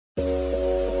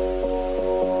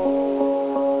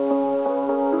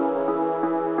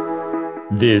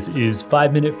This is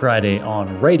 5 Minute Friday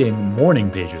on writing morning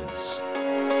pages.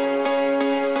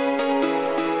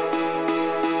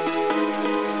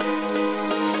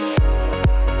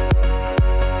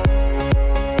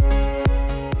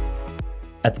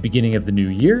 At the beginning of the new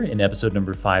year, in episode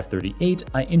number 538,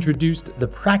 I introduced the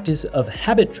practice of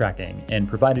habit tracking and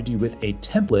provided you with a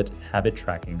template habit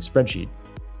tracking spreadsheet.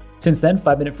 Since then,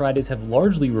 5 Minute Fridays have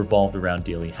largely revolved around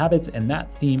daily habits, and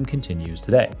that theme continues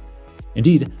today.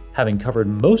 Indeed, having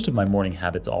covered most of my morning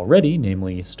habits already,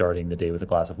 namely starting the day with a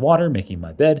glass of water, making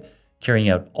my bed, carrying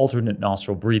out alternate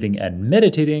nostril breathing, and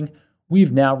meditating,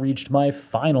 we've now reached my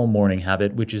final morning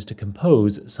habit, which is to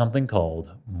compose something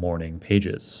called morning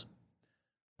pages.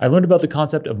 I learned about the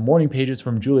concept of morning pages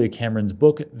from Julia Cameron's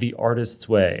book, The Artist's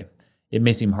Way. It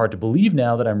may seem hard to believe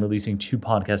now that I'm releasing 2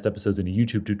 podcast episodes and a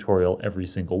YouTube tutorial every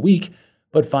single week,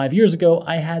 but 5 years ago,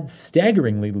 I had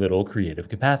staggeringly little creative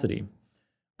capacity.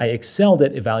 I excelled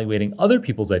at evaluating other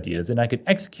people's ideas, and I could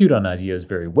execute on ideas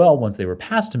very well once they were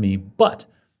passed to me, but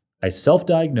I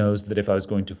self-diagnosed that if I was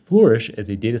going to flourish as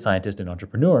a data scientist and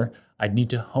entrepreneur, I'd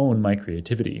need to hone my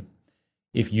creativity.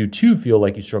 If you too feel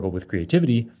like you struggle with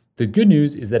creativity, the good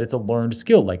news is that it's a learned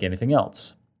skill like anything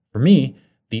else. For me,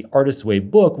 the Artist's Way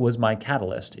book was my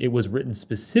catalyst. It was written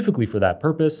specifically for that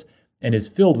purpose and is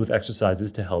filled with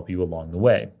exercises to help you along the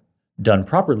way. Done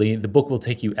properly, the book will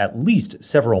take you at least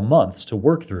several months to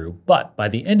work through, but by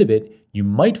the end of it, you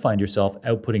might find yourself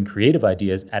outputting creative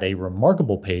ideas at a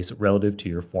remarkable pace relative to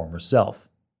your former self.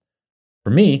 For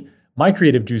me, my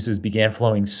creative juices began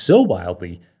flowing so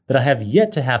wildly that I have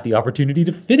yet to have the opportunity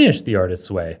to finish The Artist's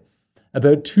Way.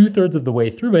 About 2/3 of the way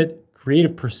through it,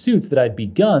 creative pursuits that I'd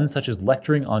begun, such as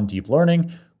lecturing on deep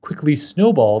learning, quickly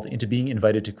snowballed into being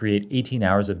invited to create 18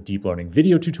 hours of deep learning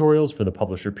video tutorials for the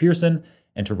publisher Pearson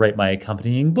and to write my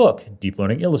accompanying book, Deep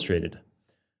Learning Illustrated.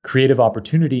 Creative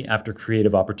opportunity after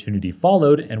creative opportunity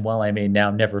followed, and while I may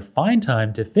now never find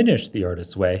time to finish The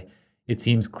Artist's Way, it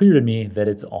seems clear to me that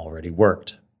it's already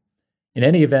worked. In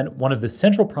any event, one of the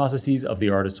central processes of The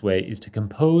Artist's Way is to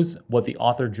compose what the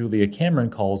author Julia Cameron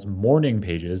calls morning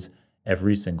pages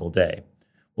every single day.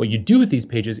 What you do with these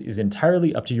pages is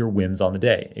entirely up to your whims on the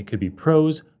day. It could be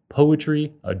prose,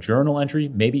 poetry, a journal entry,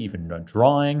 maybe even a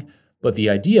drawing, but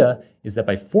the idea is that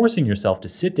by forcing yourself to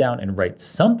sit down and write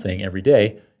something every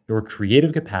day, your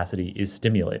creative capacity is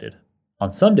stimulated.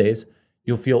 On some days,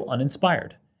 you'll feel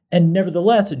uninspired, and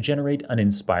nevertheless generate an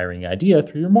inspiring idea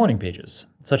through your morning pages,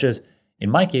 such as,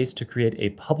 in my case, to create a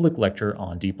public lecture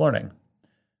on deep learning.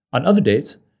 On other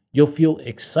days, you'll feel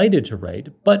excited to write,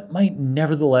 but might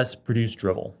nevertheless produce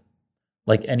drivel.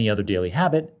 Like any other daily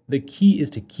habit, the key is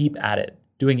to keep at it,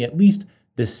 doing at least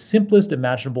the simplest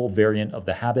imaginable variant of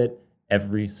the habit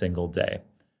every single day.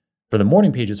 For the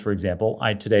morning pages, for example,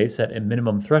 I today set a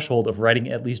minimum threshold of writing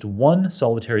at least one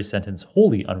solitary sentence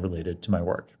wholly unrelated to my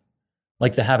work.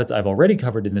 Like the habits I've already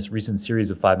covered in this recent series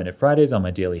of 5 Minute Fridays on my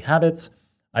daily habits,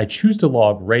 I choose to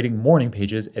log writing morning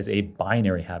pages as a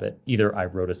binary habit. Either I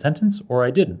wrote a sentence or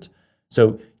I didn't.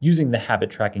 So using the habit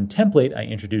tracking template I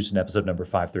introduced in episode number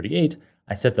 538,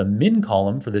 I set the min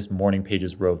column for this morning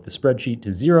pages row of the spreadsheet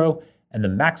to 0 and the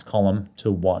max column to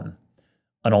 1.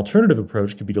 An alternative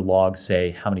approach could be to log,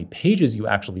 say, how many pages you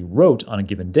actually wrote on a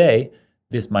given day.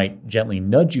 This might gently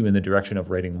nudge you in the direction of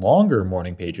writing longer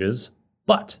morning pages,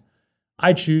 but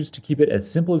I choose to keep it as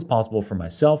simple as possible for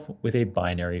myself with a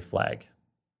binary flag.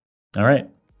 All right,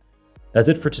 that's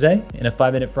it for today. In a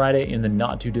 5 Minute Friday in the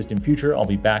not too distant future, I'll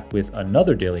be back with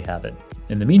another daily habit.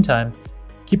 In the meantime,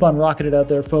 keep on rocking it out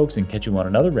there, folks, and catch you on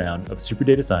another round of Super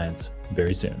Data Science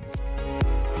very soon.